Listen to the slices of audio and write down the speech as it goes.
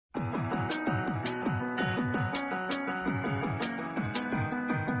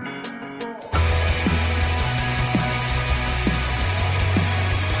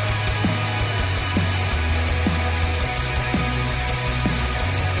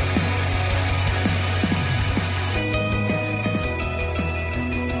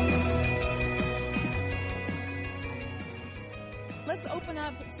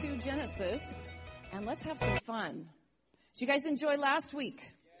Genesis, and let's have some fun. Did you guys enjoy last week?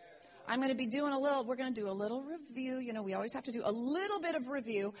 I'm going to be doing we're going to do a little review. You know, we always have to do a little bit of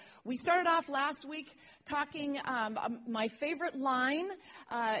review. We started off last week talking my favorite line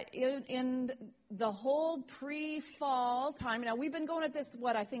in the whole pre-fall time. Now, we've been going at this,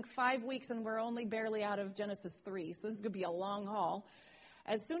 I think 5 weeks, and we're only barely out of Genesis 3. So this is going to be a long haul.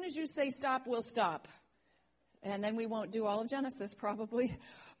 As soon as you say stop, we'll stop. And then we won't do all of Genesis, probably.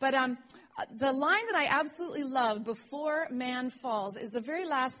 But the line that I absolutely love before man falls is the very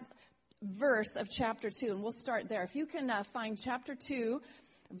last verse of chapter 2. And we'll start there. If you can find chapter 2,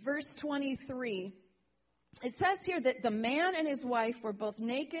 verse 23. It says here that the man and his wife were both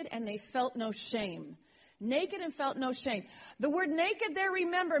naked and they felt no shame. Naked and felt no shame. The word naked there,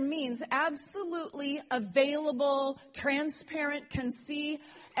 remember, means absolutely available, transparent, can see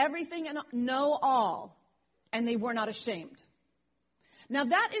everything and know all. And they were not ashamed. Now,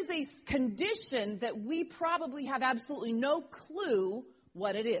 that is a condition that we probably have absolutely no clue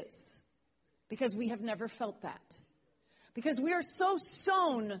what it is. Because we have never felt that. Because we are so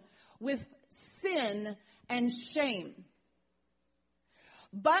sown with sin and shame.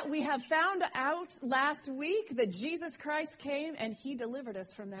 But we have found out last week that Jesus Christ came and he delivered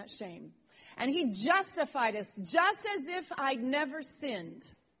us from that shame. And he justified us just as if I'd never sinned.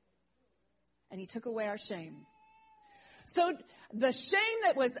 And he took away our shame. So the shame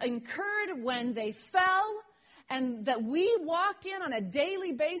that was incurred when they fell and that we walk in on a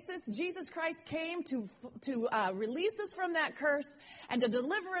daily basis, Jesus Christ came to release us from that curse and to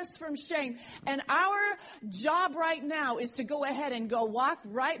deliver us from shame. And our job right now is to go ahead and go walk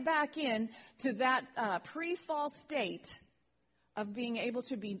right back in to that pre-fall state of being able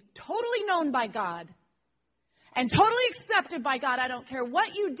to be totally known by God. And totally accepted by God. I don't care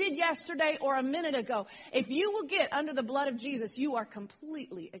what you did yesterday or a minute ago. If you will get under the blood of Jesus, you are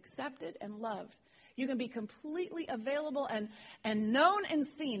completely accepted and loved. You can be completely available and known and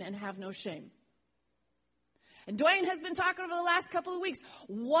seen and have no shame. And Dwayne has been talking over the last couple of weeks.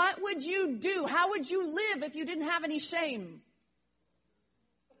 What would you do? How would you live if you didn't have any shame?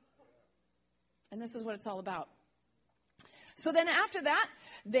 And this is what it's all about. So then after that,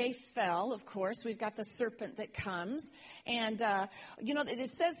 they fell, of course. We've got the serpent that comes. And, it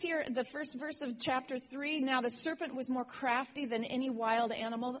says here, the first verse of chapter 3, now the serpent was more crafty than any wild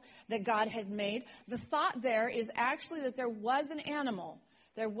animal that God had made. The thought there is actually that there was an animal.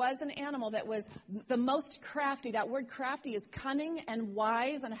 There was an animal that was the most crafty. That word crafty is cunning and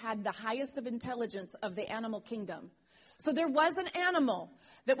wise and had the highest of intelligence of the animal kingdom. So there was an animal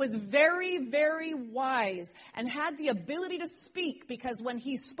that was very, very wise and had the ability to speak because when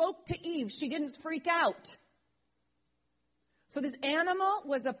he spoke to Eve, she didn't freak out. So this animal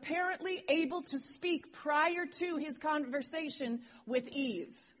was apparently able to speak prior to his conversation with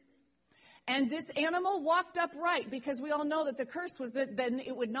Eve. And this animal walked upright because we all know that the curse was that then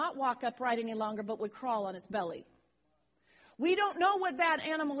it would not walk upright any longer but would crawl on its belly. We don't know what that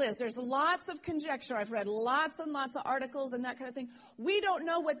animal is. There's lots of conjecture. I've read lots and lots of articles and that kind of thing. We don't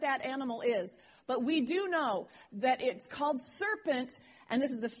know what that animal is. But we do know that it's called serpent. And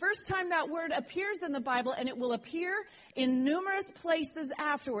this is the first time that word appears in the Bible. And it will appear in numerous places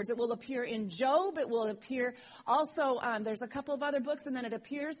afterwards. It will appear in Job. It will appear also, there's a couple of other books. And then it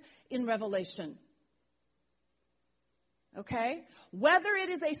appears in Revelation. Okay? Whether it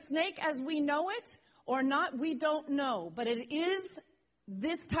is a snake as we know it or not, we don't know. But it is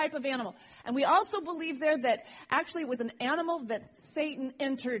this type of animal. And we also believe there that actually it was an animal that Satan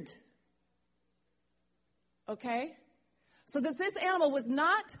entered. Okay? So that this animal was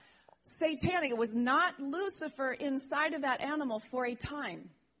not satanic. It was not Lucifer inside of that animal for a time.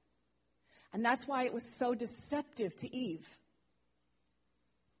 And that's why it was so deceptive to Eve.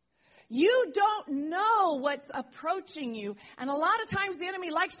 You don't know what's approaching you. And a lot of times the enemy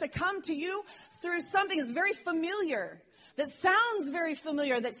likes to come to you through something that's very familiar, that sounds very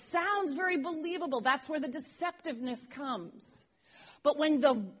familiar, that sounds very believable. That's where the deceptiveness comes. But when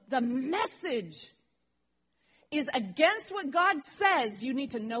the message is against what God says, you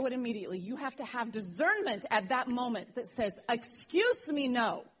need to know it immediately. You have to have discernment at that moment that says, excuse me,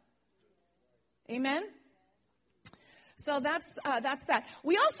 no. Amen? So that's that.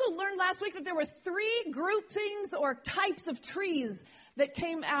 We also learned last week that there were 3 groupings or types of trees that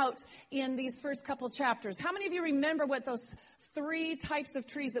came out in these first couple chapters. How many of you remember what those 3 types of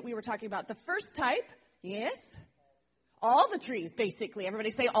trees that we were talking about? The first type, yes, all the trees, basically. Everybody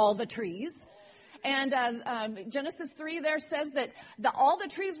say all the trees. And Genesis 3 there says that all the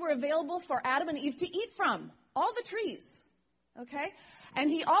trees were available for Adam and Eve to eat from. All the trees. Okay? And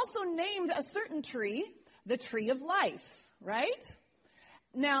he also named a certain tree the tree of life, right?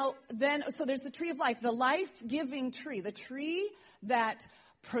 Now, then, so there's the tree of life, the life-giving tree, the tree that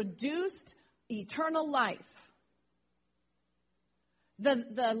produced eternal life.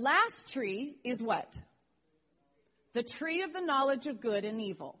 The last tree is what? The tree of the knowledge of good and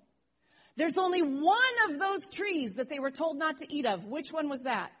evil. There's only one of those trees that they were told not to eat of. Which one was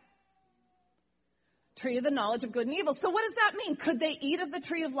that? Tree of the knowledge of good and evil. So what does that mean? Could they eat of the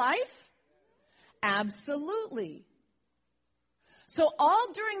tree of life? Absolutely. So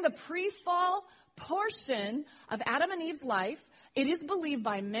all during the pre-fall portion of Adam and Eve's life, it is believed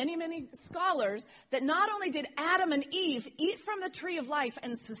by many, many scholars that not only did Adam and Eve eat from the tree of life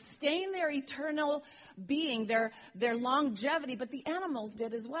and sustain their eternal being, their longevity, but the animals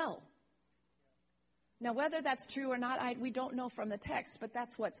did as well. Now, whether that's true or not, we don't know from the text, but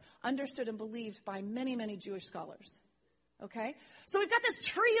that's what's understood and believed by many, many Jewish scholars. Okay? So we've got this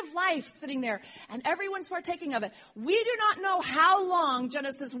tree of life sitting there, and everyone's partaking of it. We do not know how long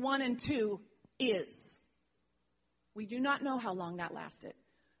Genesis 1 and 2 is. We do not know how long that lasted.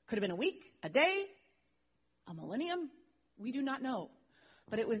 Could have been a week, a day, a millennium. We do not know.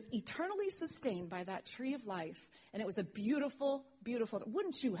 But it was eternally sustained by that tree of life, and it was a beautiful, beautiful.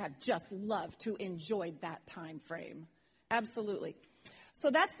 Wouldn't you have just loved to enjoy that time frame? Absolutely.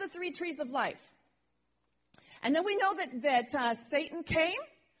 So that's the three trees of life. And then we know that Satan came,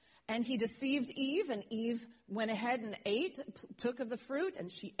 and he deceived Eve, and Eve went ahead and ate, took of the fruit,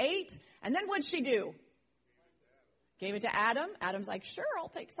 and she ate. And then what'd she do? Gave it to Adam. Adam's like, sure, I'll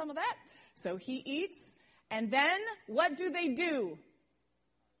take some of that. So he eats. And then what do they do?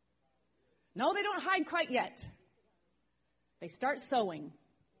 No, they don't hide quite yet. They start sewing.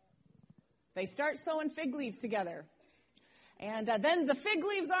 They start sewing fig leaves together. And then the fig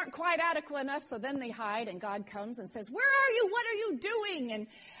leaves aren't quite adequate enough, so then they hide, and God comes and says, where are you? What are you doing?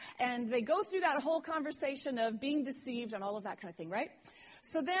 And they go through that whole conversation of being deceived and all of that kind of thing, right?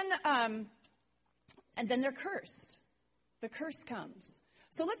 So then, and then they're cursed. The curse comes.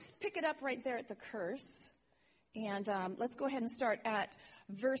 So let's pick it up right there at the curse. And let's go ahead and start at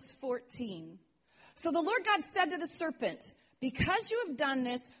verse 14. So the Lord God said to the serpent, because you have done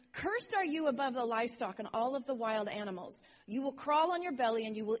this, cursed are you above the livestock and all of the wild animals. You will crawl on your belly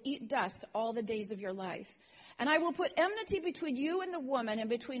and you will eat dust all the days of your life. And I will put enmity between you and the woman and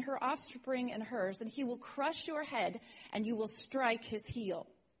between her offspring and hers, and he will crush your head and you will strike his heel.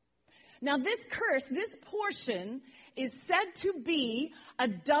 Now this curse, this portion is said to be a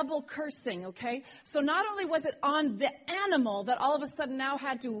double cursing, okay? So not only was it on the animal that all of a sudden now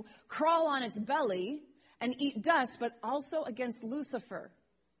had to crawl on its belly and eat dust, but also against Lucifer,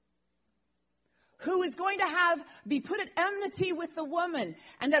 who is going to be put at enmity with the woman,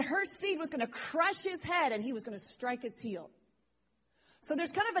 and that her seed was going to crush his head and he was going to strike his heel. So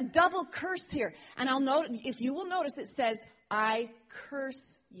there's kind of a double curse here. And I'll note, if you will notice, it says, I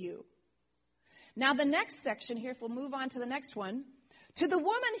curse you. Now the next section here, if we'll move on to the next one. To the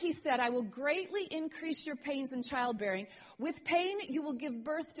woman he said, I will greatly increase your pains in childbearing. With pain you will give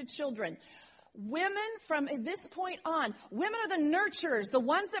birth to children. Women, from this point on, women are the nurturers, the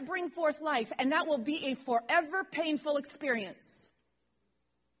ones that bring forth life, and that will be a forever painful experience.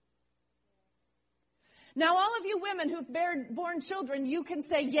 Now, all of you women who've borne children, you can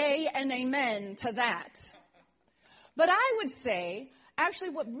say yay and amen to that. But I would say,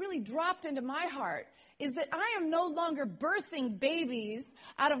 actually what really dropped into my heart is that I am no longer birthing babies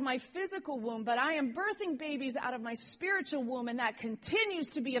out of my physical womb, but I am birthing babies out of my spiritual womb, and that continues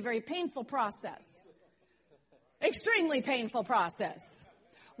to be a very painful process. Extremely painful process.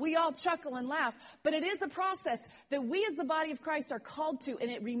 We all chuckle and laugh, but it is a process that we as the body of Christ are called to,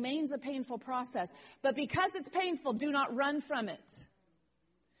 and it remains a painful process. But because it's painful, do not run from it.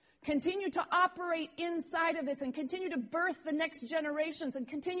 Continue to operate inside of this and continue to birth the next generations and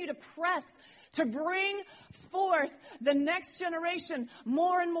continue to press to bring forth the next generation,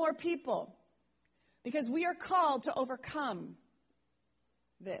 more and more people. Because we are called to overcome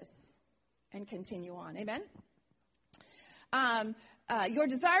this and continue on. Amen? Your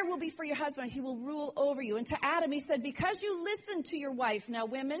desire will be for your husband. He will rule over you. And to Adam, he said, because you listen to your wife. Now,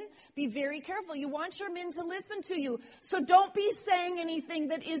 women, be very careful. You want your men to listen to you. So don't be saying anything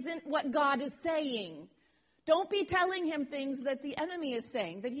that isn't what God is saying. Don't be telling him things that the enemy is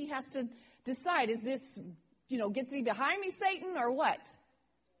saying, that he has to decide, is this, get thee behind me, Satan, or what?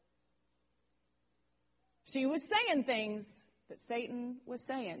 She was saying things that Satan was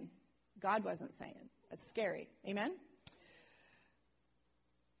saying. God wasn't saying. That's scary. Amen?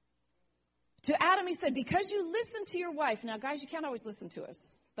 To Adam, he said, because you listen to your wife. Now, guys, you can't always listen to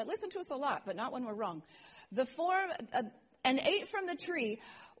us. But listen to us a lot, but not when we're wrong. And ate from the tree.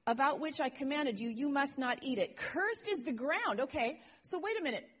 about which I commanded you, you must not eat it. Cursed is the ground. Okay, so wait a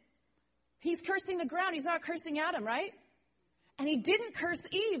minute. He's cursing the ground. He's not cursing Adam, right? And he didn't curse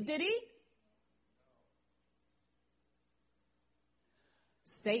Eve, did he?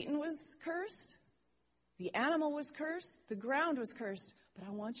 Satan was cursed. The animal was cursed. The ground was cursed. But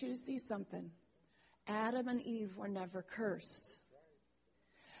I want you to see something. Adam and Eve were never cursed.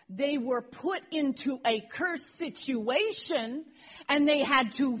 They were put into a cursed situation, and they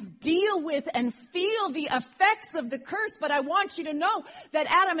had to deal with and feel the effects of the curse. But I want you to know that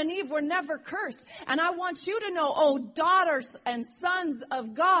Adam and Eve were never cursed. And I want you to know, oh, daughters and sons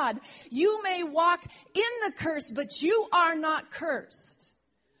of God, you may walk in the curse, but you are not cursed.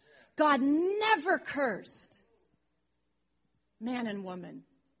 God never cursed man and woman.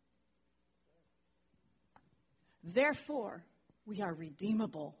 Therefore, we are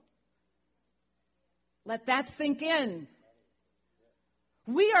redeemable. Let that sink in.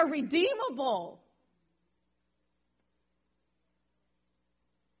 We are redeemable.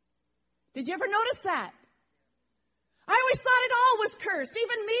 Did you ever notice that? I always thought it all was cursed,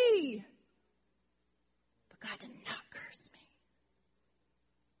 even me. But God did not curse me.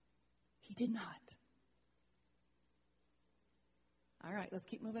 He did not. All right, let's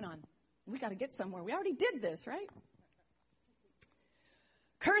keep moving on. We got to get somewhere. We already did this, right?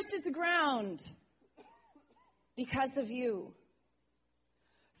 Cursed is the ground because of you.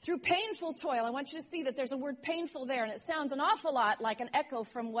 Through painful toil. I want you to see that there's a word painful there, and it sounds an awful lot like an echo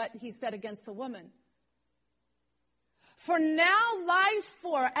from what he said against the woman. For now, life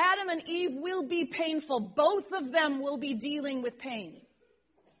for Adam and Eve will be painful. Both of them will be dealing with pain.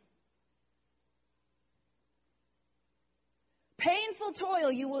 Painful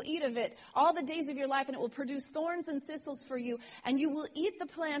toil, you will eat of it all the days of your life, and it will produce thorns and thistles for you. And you will eat the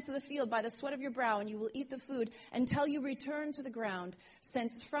plants of the field by the sweat of your brow, and you will eat the food until you return to the ground,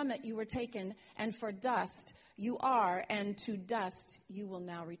 since from it you were taken, and for dust you are, and to dust you will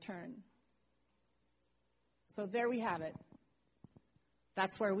now return. So there we have it.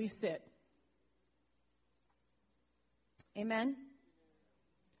 That's where we sit. Amen?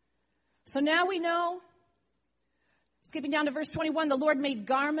 So now we know. Skipping down to verse 21, the Lord made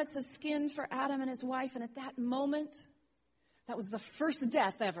garments of skin for Adam and his wife. And at that moment, that was the first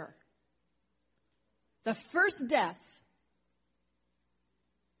death ever. The first death.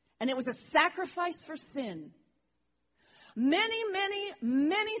 And it was a sacrifice for sin.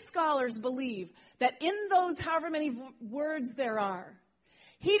 Many scholars believe that in those however many words there are,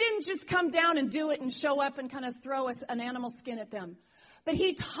 he didn't just come down and do it and show up and kind of throw an animal skin at them. But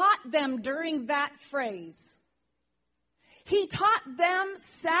he taught them during that phrase. He taught them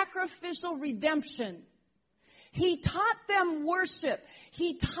sacrificial redemption. He taught them worship.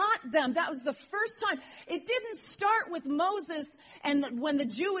 He taught them. That was the first time. It didn't start with Moses and when the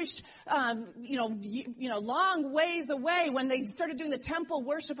Jewish, long ways away, when they started doing the temple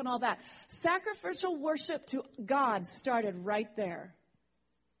worship and all that. Sacrificial worship to God started right there.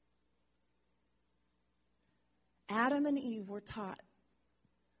 Adam and Eve were taught.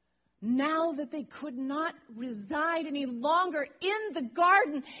 Now that they could not reside any longer in the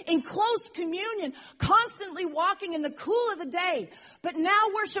garden, in close communion, constantly walking in the cool of the day. But now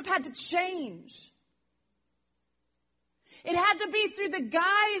worship had to change. It had to be through the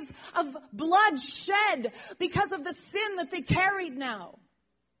guise of blood shed because of the sin that they carried now.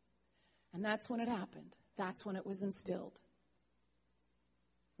 And that's when it happened. That's when it was instilled.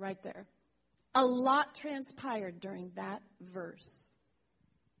 Right there. A lot transpired during that verse.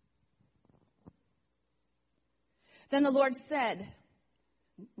 Then the Lord said,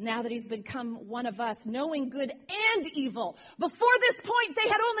 now that he's become one of us, knowing good and evil. Before this point, they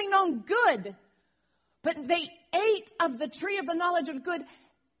had only known good. But they ate of the tree of the knowledge of good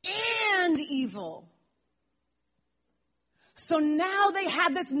and evil. So now they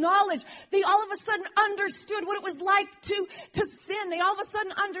had this knowledge. They all of a sudden understood what it was like to sin. They all of a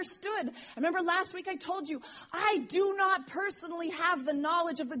sudden understood. I remember last week I told you, I do not personally have the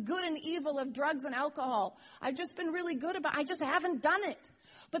knowledge of the good and evil of drugs and alcohol. I've just been really good about it. I just haven't done it.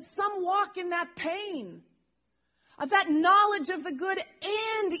 But some walk in that pain of that knowledge of the good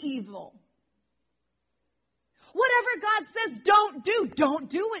and evil. Whatever God says don't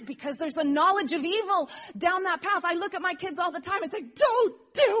do it because there's a knowledge of evil down that path. I look at my kids all the time and say,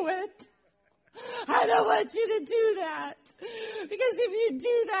 don't do it. I don't want you to do that. Because if you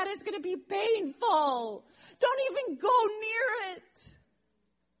do that, it's going to be painful. Don't even go near it.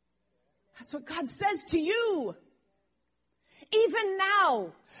 That's what God says to you. Even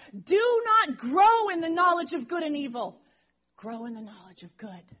now, do not grow in the knowledge of good and evil. Grow in the knowledge of good.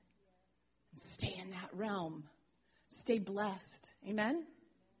 And stay in that realm. Stay blessed. Amen?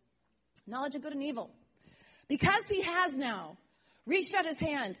 Knowledge of good and evil. Because he has now reached out his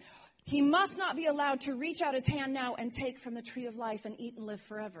hand, he must not be allowed to reach out his hand now and take from the tree of life and eat and live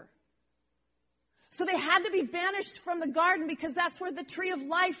forever. So they had to be banished from the garden because that's where the tree of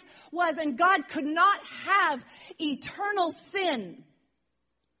life was. And God could not have eternal sin.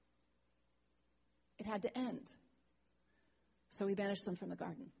 It had to end. So he banished them from the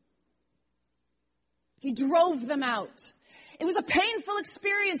garden. He drove them out. It was a painful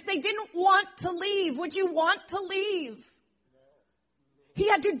experience. They didn't want to leave. Would you want to leave? He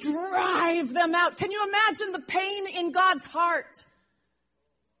had to drive them out. Can you imagine the pain in God's heart?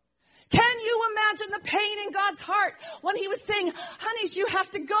 Can you imagine the pain in God's heart when he was saying, honeys, you have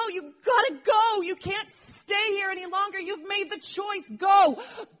to go. You gotta go. You can't stay here any longer. You've made the choice. Go.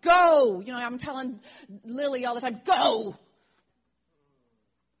 Go. You know, I'm telling Lily all the time, go.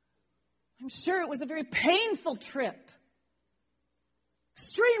 I'm sure it was a very painful trip.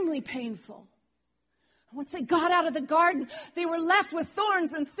 Extremely painful. Once they got out of the garden, they were left with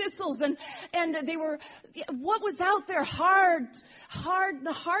thorns and thistles and they were, what was out there?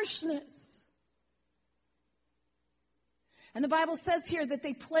 Harshness. And the Bible says here that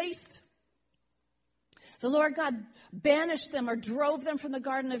the Lord God banished them or drove them from the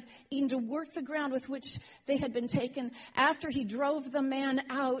Garden of Eden to work the ground with which they had been taken. After he drove the man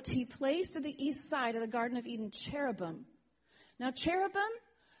out, he placed to the east side of the Garden of Eden cherubim. Now cherubim,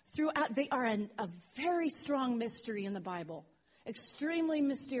 they are a very strong mystery in the Bible. Extremely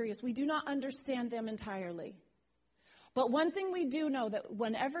mysterious. We do not understand them entirely. But one thing we do know, that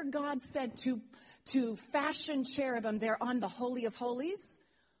whenever God said to fashion cherubim, they're on the Holy of Holies,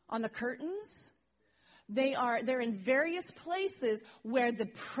 on the curtains. They're in various places where the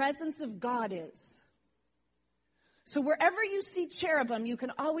presence of God is. So wherever you see cherubim, you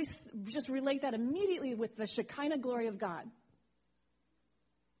can always just relate that immediately with the Shekinah glory of God.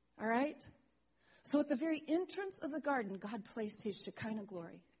 All right? So at the very entrance of the garden, God placed his Shekinah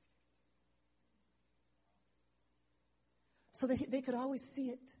glory. So that they could always see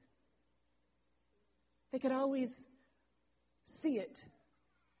it. They could always see it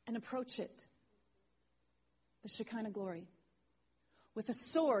and approach it. The Shekinah glory. With a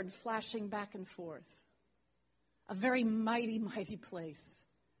sword flashing back and forth. A very mighty, mighty place.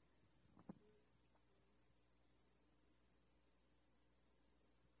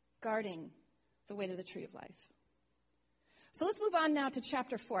 Guarding the way to the tree of life. So let's move on now to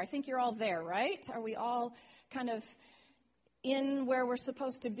chapter 4. I think you're all there, right? Are we all kind of in where we're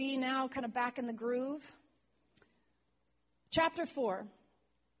supposed to be now, kind of back in the groove? Chapter 4.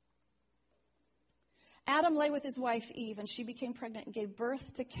 Adam lay with his wife Eve, and she became pregnant and gave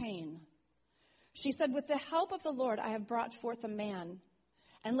birth to Cain. She said, with the help of the Lord, I have brought forth a man.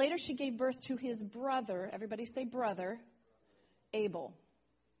 And later she gave birth to his brother, everybody say brother, Abel.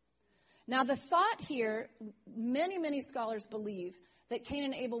 Now the thought here, many, many scholars believe that Cain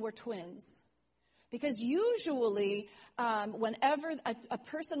and Abel were twins. Because usually, whenever a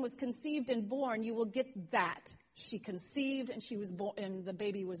person was conceived and born, you will get that. She conceived and she was born, and the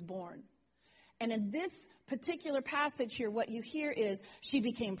baby was born. And in this particular passage here, what you hear is she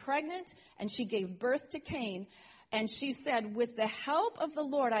became pregnant and she gave birth to Cain. And she said, with the help of the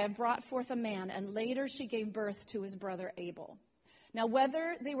Lord, I have brought forth a man. And later she gave birth to his brother Abel. Now,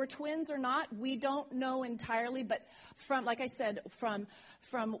 whether they were twins or not, we don't know entirely. But from, like I said, from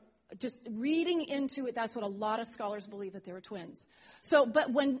just reading into it, that's what a lot of scholars believe, that they were twins. So, but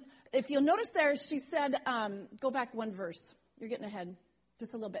if you'll notice there, she said, go back one verse. You're getting ahead.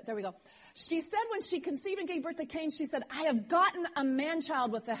 Just a little bit. There we go. She said when she conceived and gave birth to Cain, she said, I have gotten a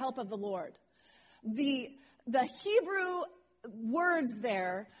man-child with the help of the Lord. The Hebrew words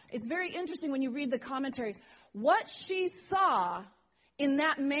there is very interesting when you read the commentaries. What she saw in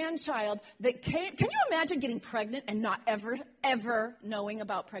that man-child that came, can you imagine getting pregnant and not ever knowing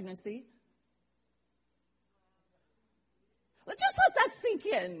about pregnancy? Let's just let that sink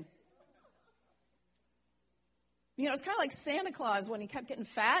in. You know, it's kind of like Santa Claus when he kept getting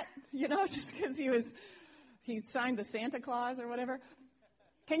fat, you know, just because he signed the Santa Claus or whatever.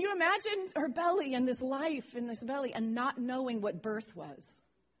 Can you imagine her belly and this life in this belly and not knowing what birth was?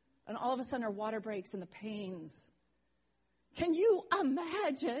 And all of a sudden her water breaks and the pains. Can you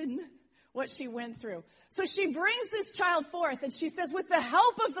imagine what she went through? So she brings this child forth and she says, with the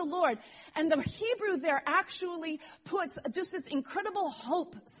help of the Lord. And the Hebrew there actually puts just this incredible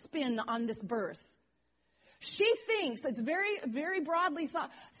hope spin on this birth. She thinks, it's very, very broadly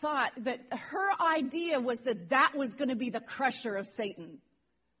thought that her idea was that was going to be the crusher of Satan.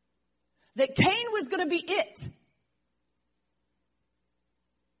 That Cain was going to be it.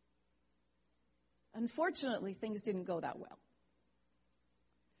 Unfortunately, things didn't go that well.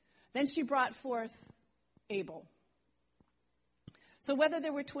 Then she brought forth Abel. So whether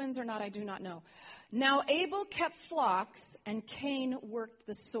there were twins or not, I do not know. Now Abel kept flocks, and Cain worked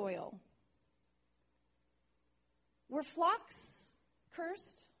the soil. Were flocks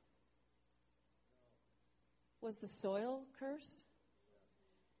cursed? Was the soil cursed?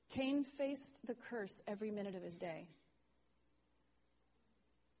 Cain faced the curse every minute of his day.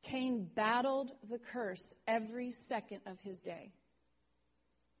 Cain battled the curse every second of his day.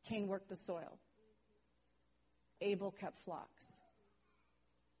 Cain worked the soil. Abel kept flocks.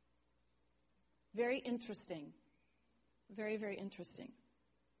 Very interesting. Very, very interesting.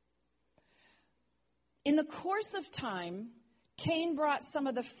 In the course of time, Cain brought some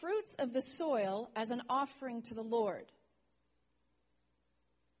of the fruits of the soil as an offering to the Lord.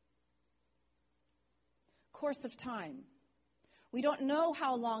 Course of time. We don't know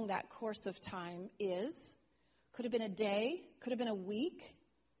how long that course of time is. Could have been a day, could have been a week,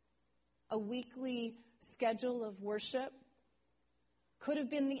 a weekly schedule of worship. Could have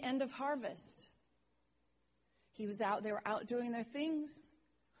been the end of harvest. They were out doing their things.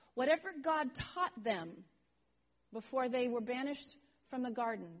 Whatever God taught them before they were banished from the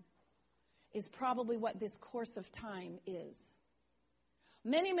garden is probably what this course of time is.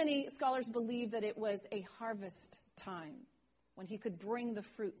 Many, many scholars believe that it was a harvest time when he could bring the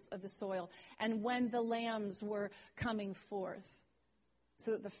fruits of the soil and when the lambs were coming forth so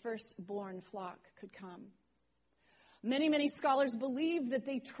that the firstborn flock could come. Many, many scholars believe that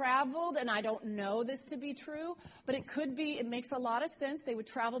they traveled, and I don't know this to be true, but it makes a lot of sense. They would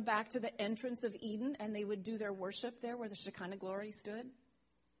travel back to the entrance of Eden, and they would do their worship there where the Shekinah glory stood.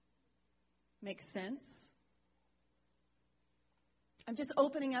 Makes sense. I'm just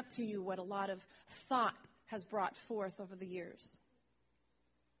opening up to you what a lot of thought has brought forth over the years.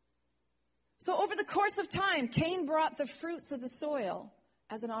 So over the course of time, Cain brought the fruits of the soil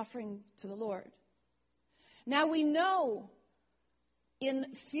as an offering to the Lord. Now we know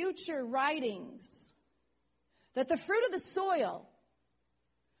in future writings that the fruit of the soil,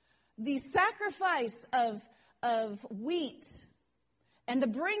 the sacrifice of wheat and the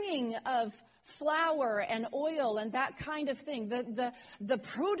bringing of flour and oil and that kind of thing, the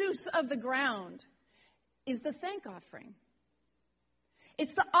produce of the ground is the thank offering.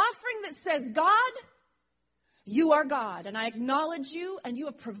 It's the offering that says, God, you are God, and I acknowledge you, and you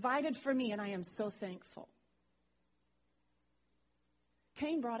have provided for me, and I am so thankful.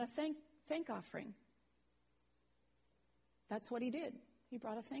 Cain brought a thank offering. That's what he did. He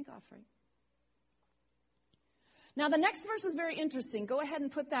brought a thank offering. Now, the next verse is very interesting. Go ahead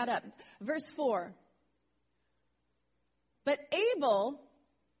and put that up. Verse 4. But Abel,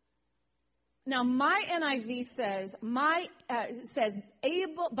 now my NIV says,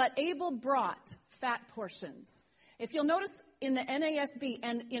 Abel brought fat portions. If you'll notice in the NASB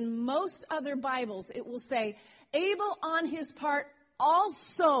and in most other Bibles, it will say, Abel on his part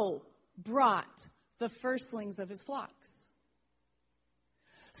also brought the firstlings of his flocks.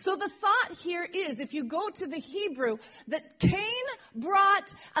 So the thought here is, if you go to the Hebrew, that Cain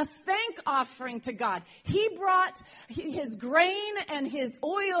brought a thank offering to God. He brought his grain and his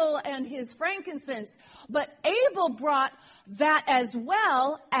oil and his frankincense, but Abel brought that as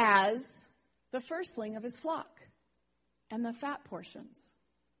well as the firstling of his flock and the fat portions.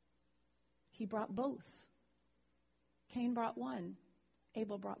 He brought both. Cain brought one.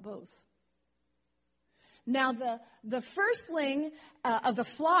 Abel brought both. Now, the firstling of the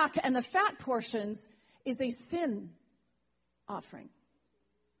flock and the fat portions is a sin offering.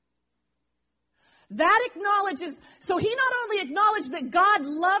 That acknowledges, so he not only acknowledged that God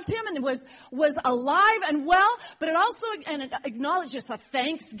loved him and was alive and well, but it also acknowledges a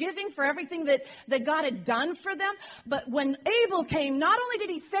thanksgiving for everything that God had done for them. But when Abel came, not only did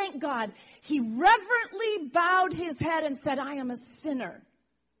he thank God, he reverently bowed his head and said, I am a sinner,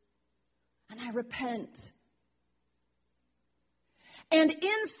 and I repent. And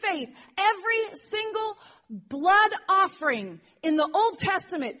in faith, every single blood offering in the Old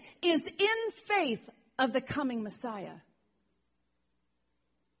Testament is in faith of the coming Messiah.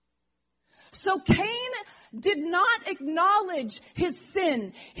 So Cain did not acknowledge his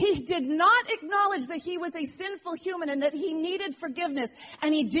sin. He did not acknowledge that he was a sinful human and that he needed forgiveness.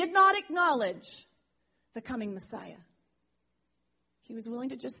 And he did not acknowledge the coming Messiah. He was willing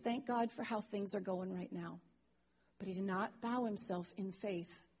to just thank God for how things are going right now. But he did not bow himself in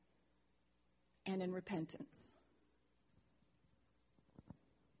faith and in repentance.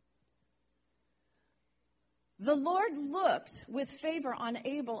 The Lord looked with favor on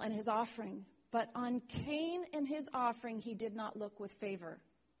Abel and his offering, but on Cain and his offering he did not look with favor.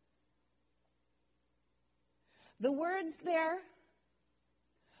 The words there,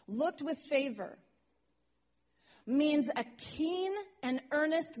 looked with favor means a keen and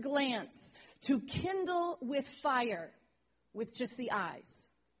earnest glance to kindle with fire with just the eyes.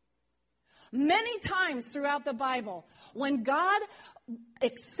 Many times throughout the Bible, when God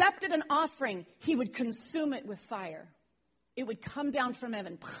accepted an offering, he would consume it with fire. It would come down from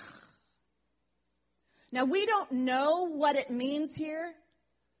heaven. Now, we don't know what it means here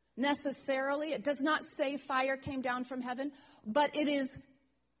necessarily. It does not say fire came down from heaven, but it is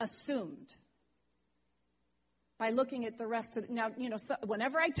assumed by looking at the rest of now, so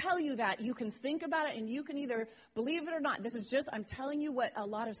whenever I tell you that, you can think about it and you can either believe it or not. This is just, I'm telling you what a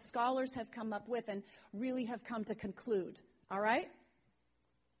lot of scholars have come up with and really have come to conclude. All right?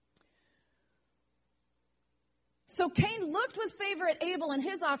 So Cain looked with favor at Abel and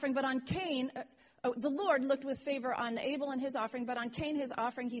his offering, but on Cain, the Lord looked with favor on Abel and his offering, but on Cain, his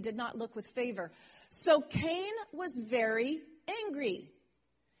offering, he did not look with favor. So Cain was very angry,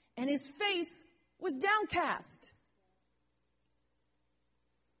 and his face was downcast.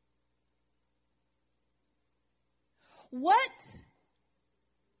 What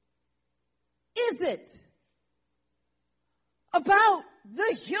is it about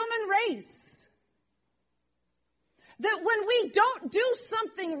the human race that when we don't do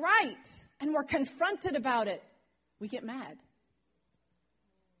something right and we're confronted about it, we get mad?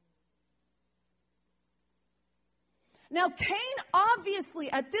 Now, Cain,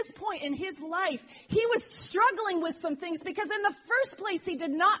 obviously, at this point in his life, he was struggling with some things because in the first place, he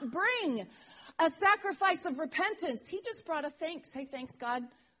did not bring a sacrifice of repentance. He just brought a thanks. Hey, thanks, God.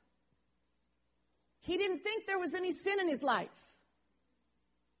 He didn't think there was any sin in his life.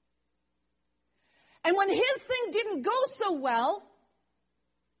 And when his thing didn't go so well,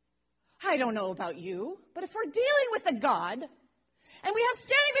 I don't know about you, but if we're dealing with a God, and we have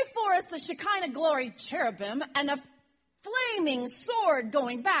standing before us the Shekinah glory cherubim and a flaming sword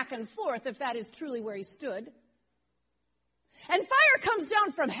going back and forth, if that is truly where he stood. And fire comes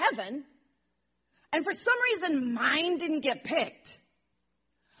down from heaven, and for some reason mine didn't get picked.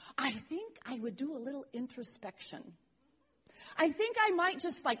 I think I would do a little introspection. I think I might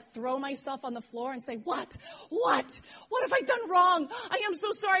just throw myself on the floor and say, What have I done wrong? I am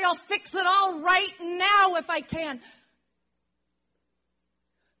so sorry. I'll fix it all right now if I can.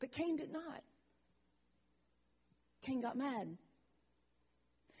 But Cain did not. Cain got mad.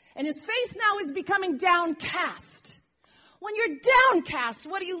 And his face now is becoming downcast. When you're downcast,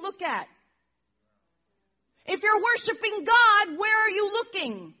 what do you look at? If you're worshiping God, where are you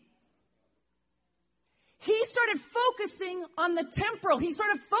looking? He started focusing on the temporal. He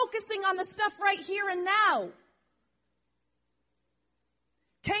started focusing on the stuff right here and now.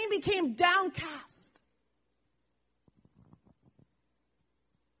 Cain became downcast.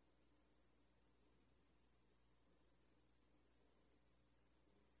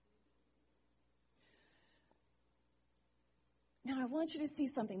 Now, I want you to see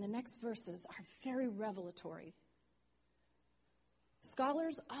something. The next verses are very revelatory.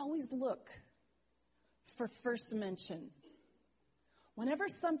 Scholars always look for first mention. Whenever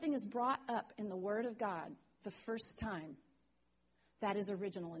something is brought up in the Word of God the first time, that is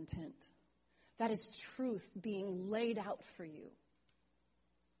original intent. That is truth being laid out for you.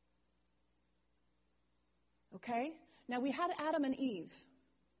 Okay? Now, we had Adam and Eve.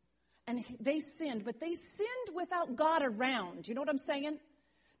 And they sinned, but they sinned without God around. You know what I'm saying?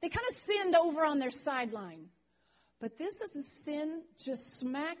 They kind of sinned over on their sideline. But this is a sin just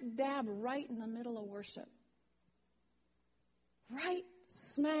smack dab right in the middle of worship. Right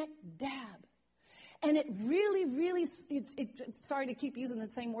smack dab. And it really, really, sorry to keep using the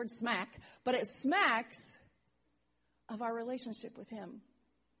same word smack, but it smacks of our relationship with Him.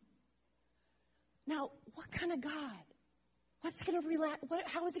 Now, what kind of God? What's going to relax?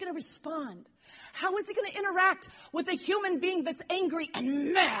 How is he going to respond? How is he going to interact with a human being that's angry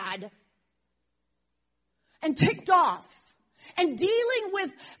and mad and ticked off and dealing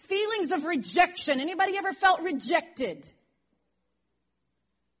with feelings of rejection? Anybody ever felt rejected?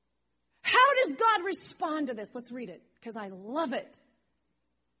 How does God respond to this? Let's read it, because I love it.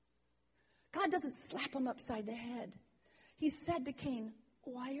 God doesn't slap him upside the head. He said to Cain,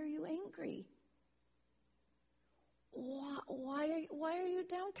 "Why are you angry? Why are you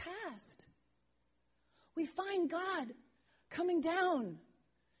downcast?" We find God coming down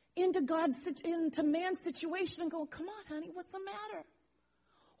into man's situation and going, "Come on, honey, what's the matter?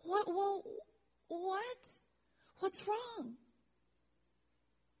 What's wrong?"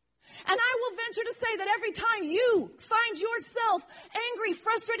 And I will venture to say that every time you find yourself angry,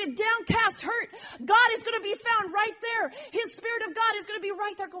 frustrated, downcast, hurt, God is going to be found right there. His Spirit of God is going to be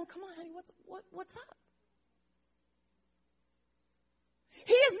right there going, "Come on, honey, what's up?"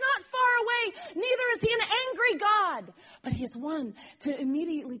 He is not far away, neither is he an angry God. But he is one to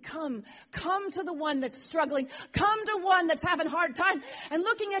immediately come to the one that's struggling, come to one that's having a hard time, and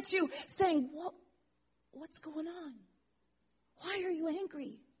looking at you saying, what's going on? Why are you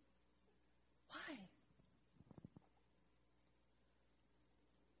angry? Why?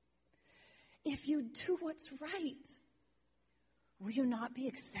 If you do what's right, will you not be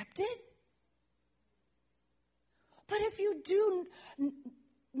accepted? But if you do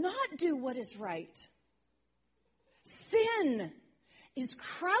not do what is right, sin is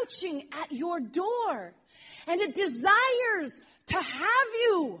crouching at your door, and it desires to have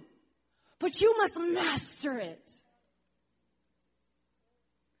you, but you must master it.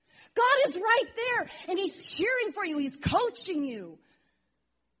 God is right there, and he's cheering for you. He's coaching you.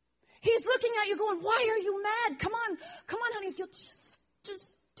 He's looking at you going, why are you mad? Come on, honey, if you'll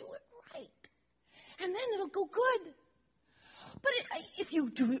just do it right. And then it'll go good. But if you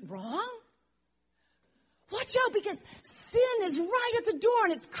do it wrong, watch out, because sin is right at the door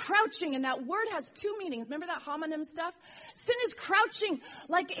and it's crouching. And that word has two meanings. Remember that homonym stuff? Sin is crouching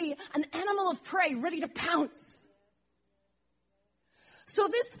like an animal of prey ready to pounce. So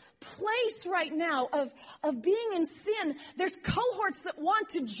this place right now of being in sin, there's cohorts that want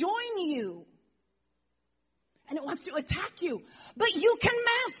to join you. And it wants to attack you. But you can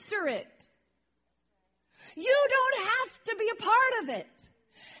master it. You don't have to be a part of it.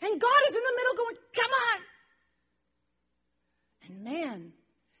 And God is in the middle going, come on. And man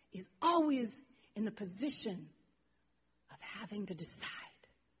is always in the position of having to decide.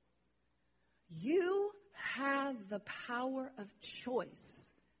 You have the power of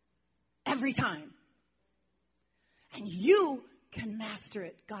choice every time. And you can master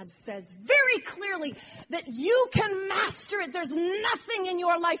it. God says very clearly that you can master it. There's nothing in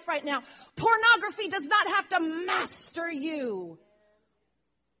your life right now. Pornography does not have to master you.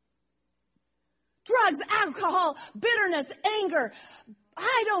 Drugs, alcohol, bitterness, anger,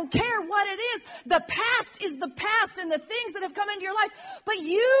 I don't care what it is. The past is the past and the things that have come into your life. But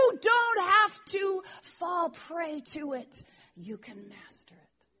you don't have to fall prey to it. You can master it.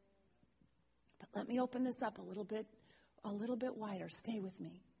 But let me open this up a little bit wider. Stay with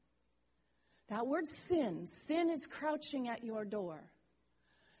me. That word sin is crouching at your door.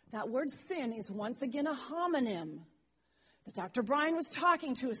 That word sin is once again a homonym that Dr. Brian was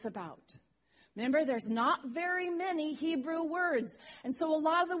talking to us about. Remember, there's not very many Hebrew words, and so a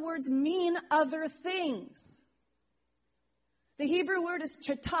lot of the words mean other things. The Hebrew word is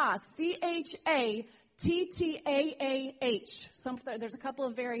chatah, C-H-A-T-T-A-A-H. There's a couple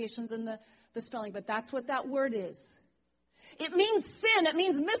of variations in the spelling, but that's what that word is. It means sin. It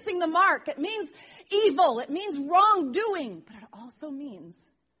means missing the mark. It means evil. It means wrongdoing. But it also means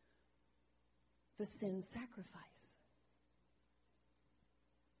the sin sacrifice.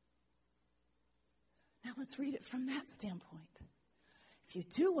 Now let's read it from that standpoint. If you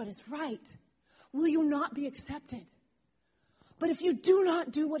do what is right, will you not be accepted? But if you do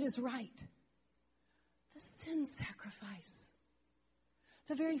not do what is right, the sin sacrifice,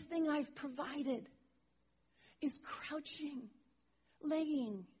 the very thing I've provided, is crouching,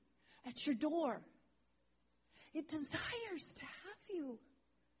 laying at your door. It desires to have you,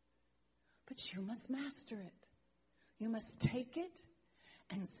 but you must master it. You must take it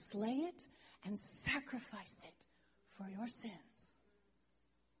and slay it and sacrifice it for your sins.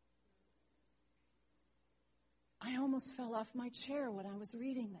 I almost fell off my chair when I was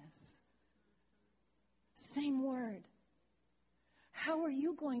reading this. Same word. How are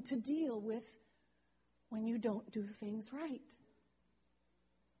you going to deal with when you don't do things right?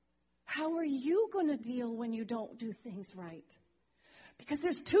 How are you going to deal when you don't do things right? Because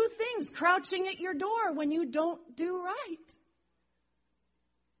there's two things crouching at your door when you don't do right.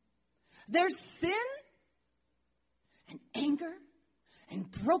 There's sin and anger and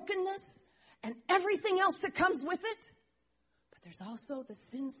brokenness and everything else that comes with it. But there's also the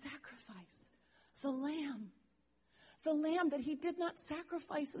sin sacrifice, the lamb. The lamb that he did not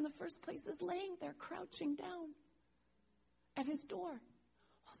sacrifice in the first place is laying there crouching down at his door.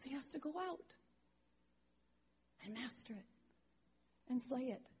 All he has to go out and master it and slay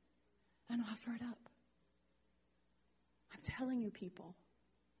it and offer it up. I'm telling you, people,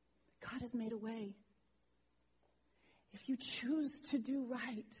 God has made a way. If you choose to do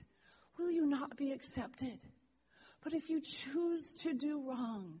right, will you not be accepted? But if you choose to do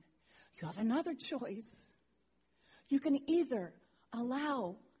wrong, you have another choice. You can either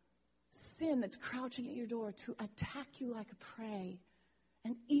allow sin that's crouching at your door to attack you like a prey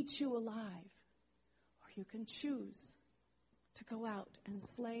and eat you alive, or you can choose to go out and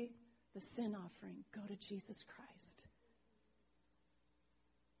slay the sin offering, go to Jesus Christ.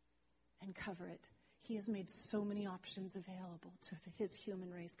 and cover it. He has made so many options available to his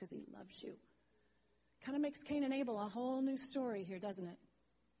human race because he loves you. Kind of makes Cain and Abel a whole new story here, doesn't it?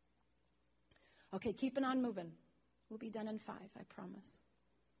 Okay, keeping on moving. We'll be done in 5, I promise.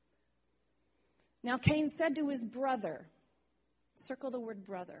 Now Cain said to his brother, circle the word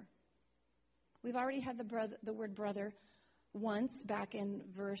brother. We've already had the word brother once back in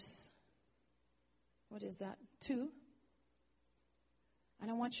verse, 2. And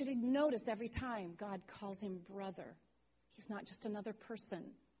I want you to notice every time God calls him brother. He's not just another person.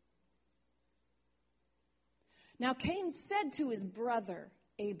 Now Cain said to his brother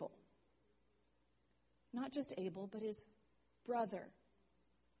Abel, not just Abel, but his brother,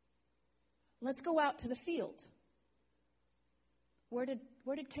 let's go out to the field. Where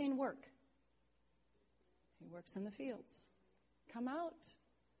did Cain work? He works in the fields. Come out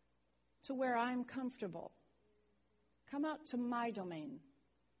to where I'm comfortable. Come out to my domain.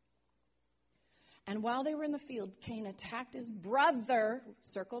 And while they were in the field, Cain attacked his brother,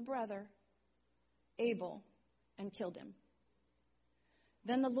 circle brother, Abel, and killed him.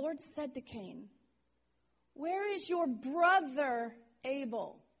 Then the Lord said to Cain, "Where is your brother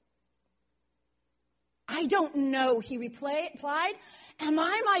Abel?" "I don't know," he replied. "Am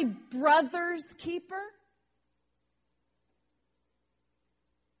I my brother's keeper?"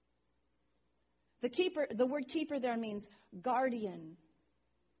 The word keeper there means guardian,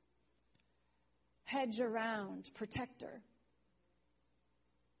 hedge around, protector.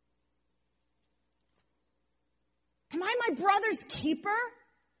 Am I my brother's keeper?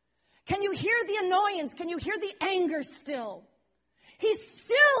 Can you hear the annoyance? Can you hear the anger still? He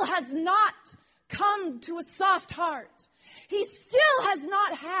still has not come to a soft heart. He still has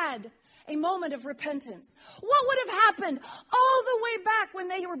not had a moment of repentance. What would have happened all the way back when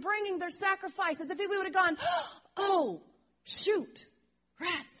they were bringing their sacrifices if we would have gone, "Oh, shoot,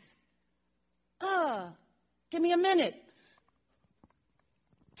 rats. Give me a minute.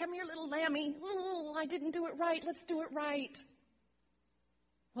 Come here, little lammy. Oh, I didn't do it right. Let's do it right."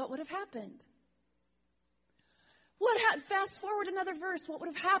 What would have happened? Fast forward another verse. What would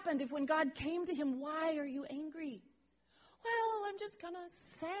have happened if when God came to him, "Why are you angry?" "Well, I'm just kind of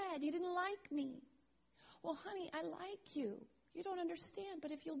sad. You didn't like me." "Well, honey, I like you. You don't understand.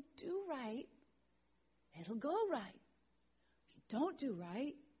 But if you'll do right, it'll go right. If you don't do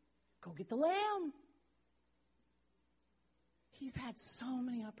right, go get the lamb." He's had so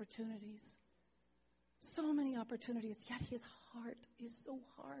many opportunities. So many opportunities, yet his heart is so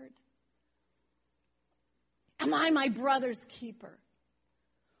hard. Am I my brother's keeper?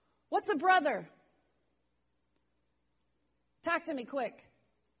 What's a brother? Talk to me quick.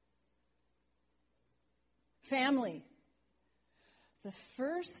 Family. The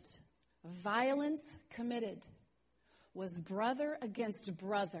first violence committed was brother against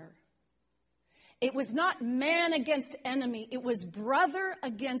brother. It was not man against enemy. It was brother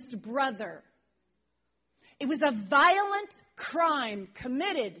against brother. It was a violent crime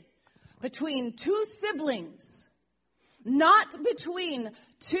committed between two siblings, not between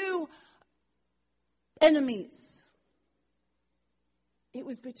two enemies. It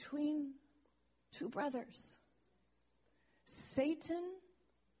was between two brothers. Satan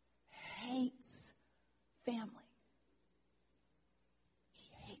hates family.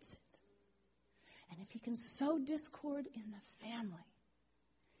 He hates it. And if he can sow discord in the family,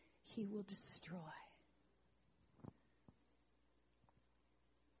 he will destroy.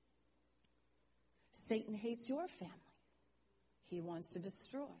 Satan hates your family. He wants to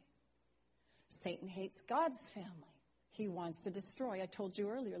destroy. Satan hates God's family. He wants to destroy. I told you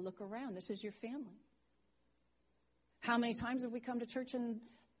earlier, look around. This is your family. How many times have we come to church and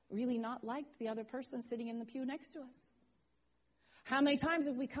really not liked the other person sitting in the pew next to us? How many times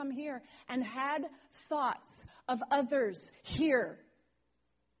have we come here and had thoughts of others here?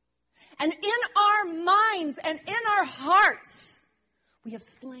 And in our minds and in our hearts, we have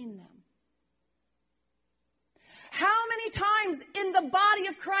slain them. How many times in the body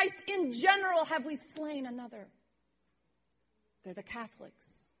of Christ in general have we slain another? They're the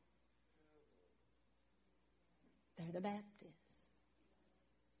Catholics. They're the Baptists.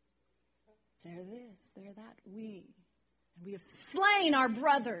 They're this, they're that. We have slain our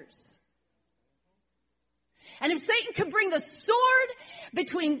brothers. And if Satan could bring the sword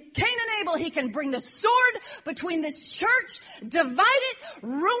between Cain and Abel, he can bring the sword between this church, divide it,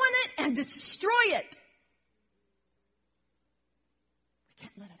 ruin it, and destroy it. We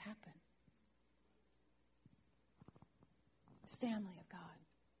can't let it happen. The family of God.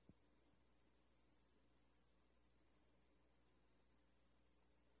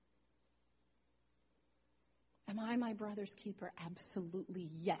 Am I my brother's keeper? Absolutely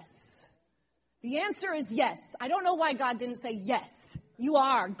yes. The answer is yes. I don't know why God didn't say yes. You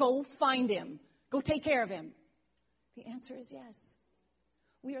are. Go find him. Go take care of him. The answer is yes.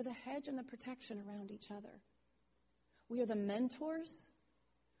 We are the hedge and the protection around each other. We are the mentors.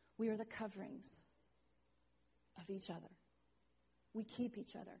 We are the coverings of each other. We keep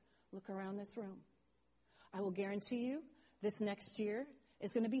each other. Look around this room. I will guarantee you this next year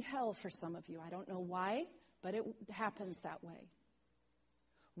is going to be hell for some of you. I don't know why, but it happens that way.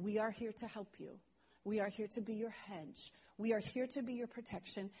 We are here to help you. We are here to be your hedge. We are here to be your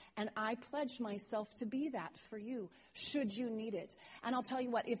protection. And I pledge myself to be that for you, should you need it. And I'll tell you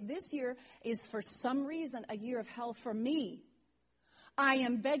what, if this year is for some reason a year of hell for me, I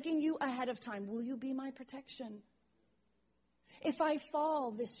am begging you ahead of time, will you be my protection? If I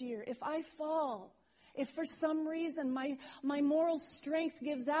fall this year, if for some reason my moral strength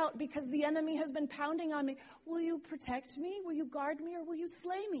gives out because the enemy has been pounding on me, will you protect me? Will you guard me, or will you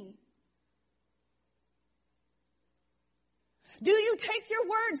slay me? Do you take your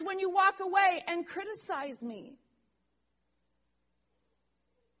words when you walk away and criticize me?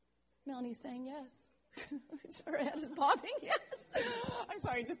 Melanie's saying yes. Her head is bobbing, yes. I'm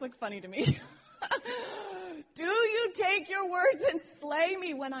sorry, it just looked funny to me. Do you take your words and slay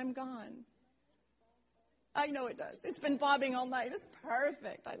me when I'm gone? I know it does. It's been bobbing all night. It's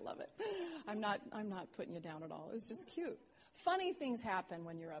perfect. I love it. I'm not putting you down at all. It's just cute. Funny things happen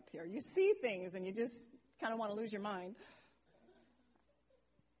when you're up here. You see things and you just kind of want to lose your mind.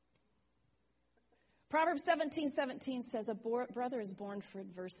 Proverbs 17:17 says, a brother is born for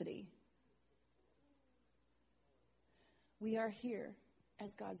adversity. We are here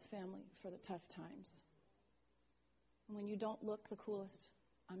as God's family for the tough times. When you don't look the coolest,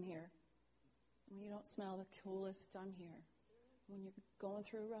 I'm here. When you don't smell the coolest, I'm here. When you're going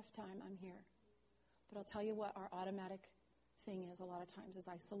through a rough time, I'm here. But I'll tell you what our automatic thing is a lot of times is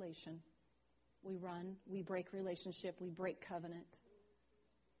isolation. We run, we break relationship, we break covenant.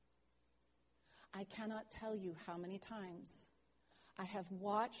 I cannot tell you how many times I have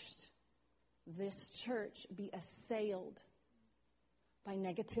watched this church be assailed by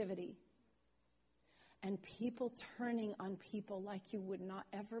negativity and people turning on people like you would not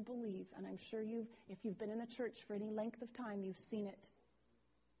ever believe. And I'm sure if you've been in the church for any length of time, you've seen it.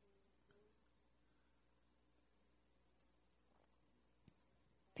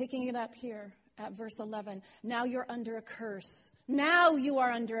 Picking it up here at verse 11. Now you're under a curse. Now you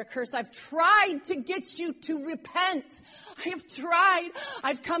are under a curse. I've tried to get you to repent. I have tried.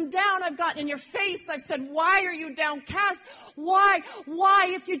 I've come down. I've gotten in your face. I've said, why are you downcast? Why?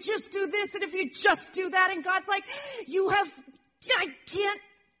 If you just do this and if you just do that. And God's like, I can't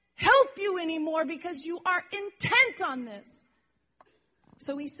help you anymore because you are intent on this.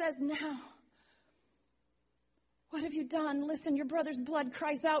 So he says, now, what have you done? Listen, your brother's blood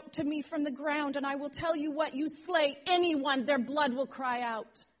cries out to me from the ground, and I will tell you what, you slay anyone, their blood will cry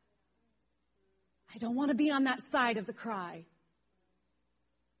out. I don't want to be on that side of the cry.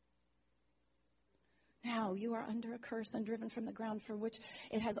 Now you are under a curse and driven from the ground, for which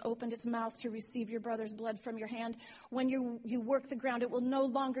it has opened its mouth to receive your brother's blood from your hand. When you work the ground, it will no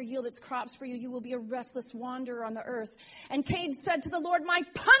longer yield its crops for you. You will be a restless wanderer on the earth. And Cain said to the Lord, my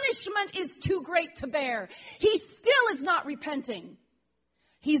punishment is too great to bear. He still is not repenting.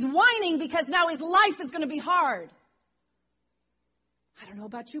 He's whining because now his life is going to be hard. I don't know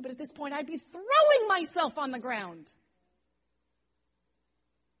about you, but at this point I'd be throwing myself on the ground.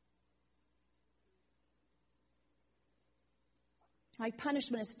 My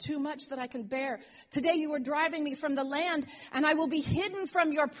punishment is too much that I can bear. Today you are driving me from the land, and I will be hidden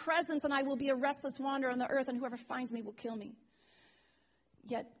from your presence, and I will be a restless wanderer on the earth, and whoever finds me will kill me.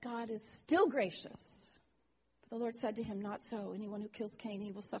 Yet God is still gracious. But the Lord said to him, not so. Anyone who kills Cain,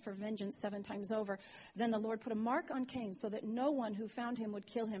 he will suffer vengeance 7 times over. Then the Lord put a mark on Cain so that no one who found him would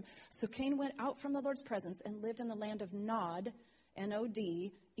kill him. So Cain went out from the Lord's presence and lived in the land of Nod,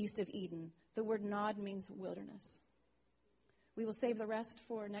 N-O-D, east of Eden. The word Nod means wilderness. We will save the rest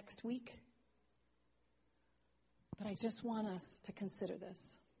for next week. But I just want us to consider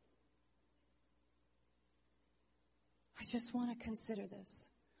this. I just want to consider this.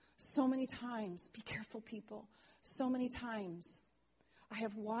 So many times, be careful people, so many times I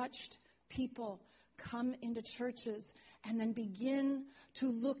have watched people come into churches and then begin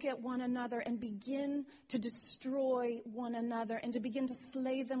to look at one another and begin to destroy one another and to begin to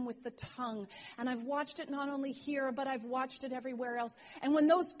slay them with the tongue. And I've watched it not only here, but I've watched it everywhere else. And when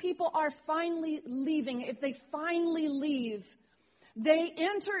those people are finally leaving, if they finally leave, They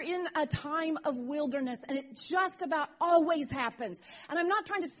enter in a time of wilderness, and it just about always happens. And I'm not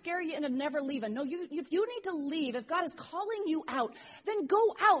trying to scare you into never leaving. No, if you need to leave, if God is calling you out, then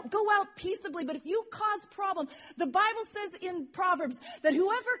go out peaceably. But if you cause problem, the Bible says in Proverbs that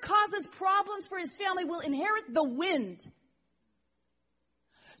whoever causes problems for his family will inherit the wind.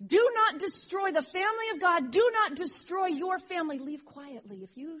 Do not destroy the family of God. Do not destroy your family. Leave quietly.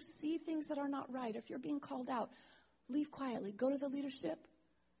 If you see things that are not right, if you're being called out, leave quietly. Go to the leadership.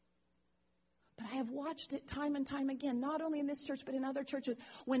 But I have watched it time and time again, not only in this church, but in other churches,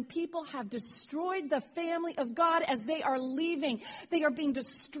 when people have destroyed the family of God as they are leaving. They are being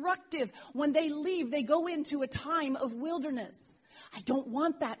destructive. When they leave, they go into a time of wilderness. I don't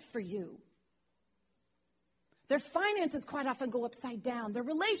want that for you. Their finances quite often go upside down. Their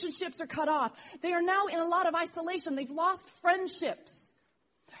relationships are cut off. They are now in a lot of isolation. They've lost friendships.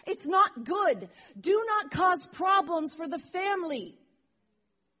 It's not good. Do not cause problems for the family.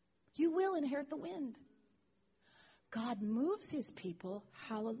 You will inherit the wind. God moves his people.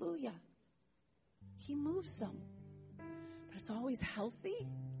 Hallelujah. He moves them. But it's always healthy.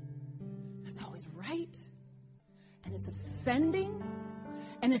 It's always right. And it's ascending.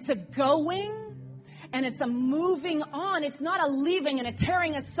 And it's a going. And it's a moving on. It's not a leaving and a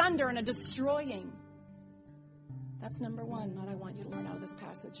tearing asunder and a destroying. That's number one, that I want you to learn out of this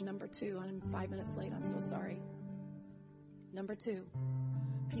passage. Number two, I'm 5 minutes late, I'm so sorry. Number two,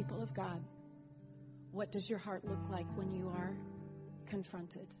 people of God, what does your heart look like when you are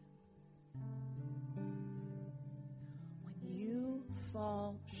confronted? When you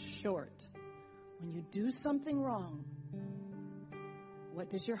fall short, when you do something wrong, what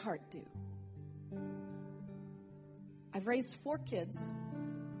does your heart do? I've raised 4 kids.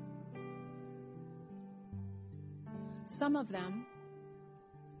 Some of them,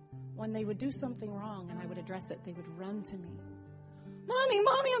 when they would do something wrong and I would address it, they would run to me. Mommy,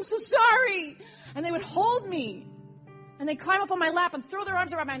 I'm so sorry. And they would hold me. And they'd climb up on my lap and throw their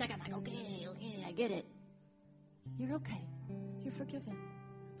arms around my neck. I'm like, okay, I get it. You're okay. You're forgiven.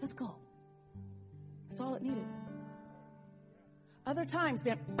 Let's go. That's all it needed. Other times,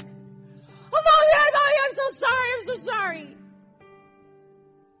 man, Mommy, I'm so sorry.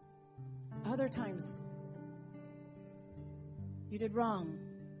 Other times, you did wrong.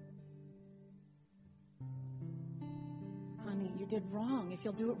 Honey, you did wrong. If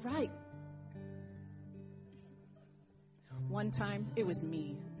you'll do it right. One time, it was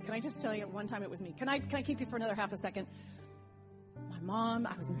me. Can I just tell you, one time it was me. Can I keep you for another half a second? My mom,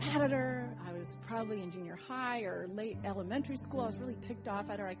 I was mad at her. I was probably in junior high or late elementary school. I was really ticked off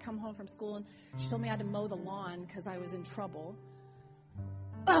at her. I'd come home from school and she told me I had to mow the lawn because I was in trouble.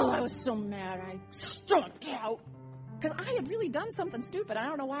 Oh, I was so mad. I stomped out. Because I had really done something stupid. I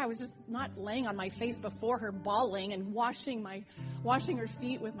don't know why. I was just not laying on my face before her, bawling and washing her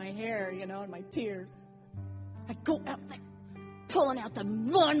feet with my hair, and my tears. I go out there, pulling out the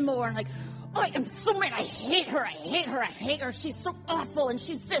lawnmower, and I am so mad. I hate her. She's so awful, and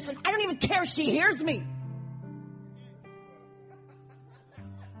she's this, and I don't even care if she hears me.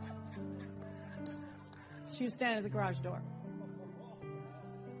 She was standing at the garage door.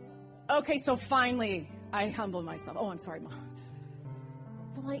 Okay, so finally, I humble myself. Oh, I'm sorry, Mom.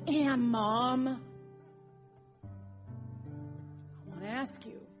 Well, I am, Mom. I want to ask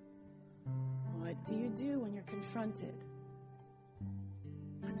you, what do you do when you're confronted?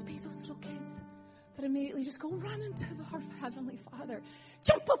 Let's be those little kids that immediately just go run into our Heavenly Father.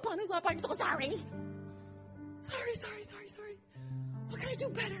 Jump up on his lap. I'm so sorry. Sorry. What can I do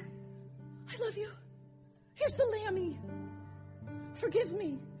better? I love you. Here's the lammy. Forgive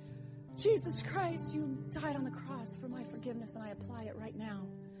me. Jesus Christ, you died on the cross for my forgiveness, and I apply it right now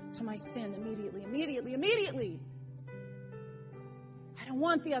to my sin immediately. I don't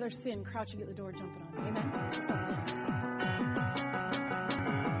want the other sin crouching at the door jumping on me. Amen? Let's all stand.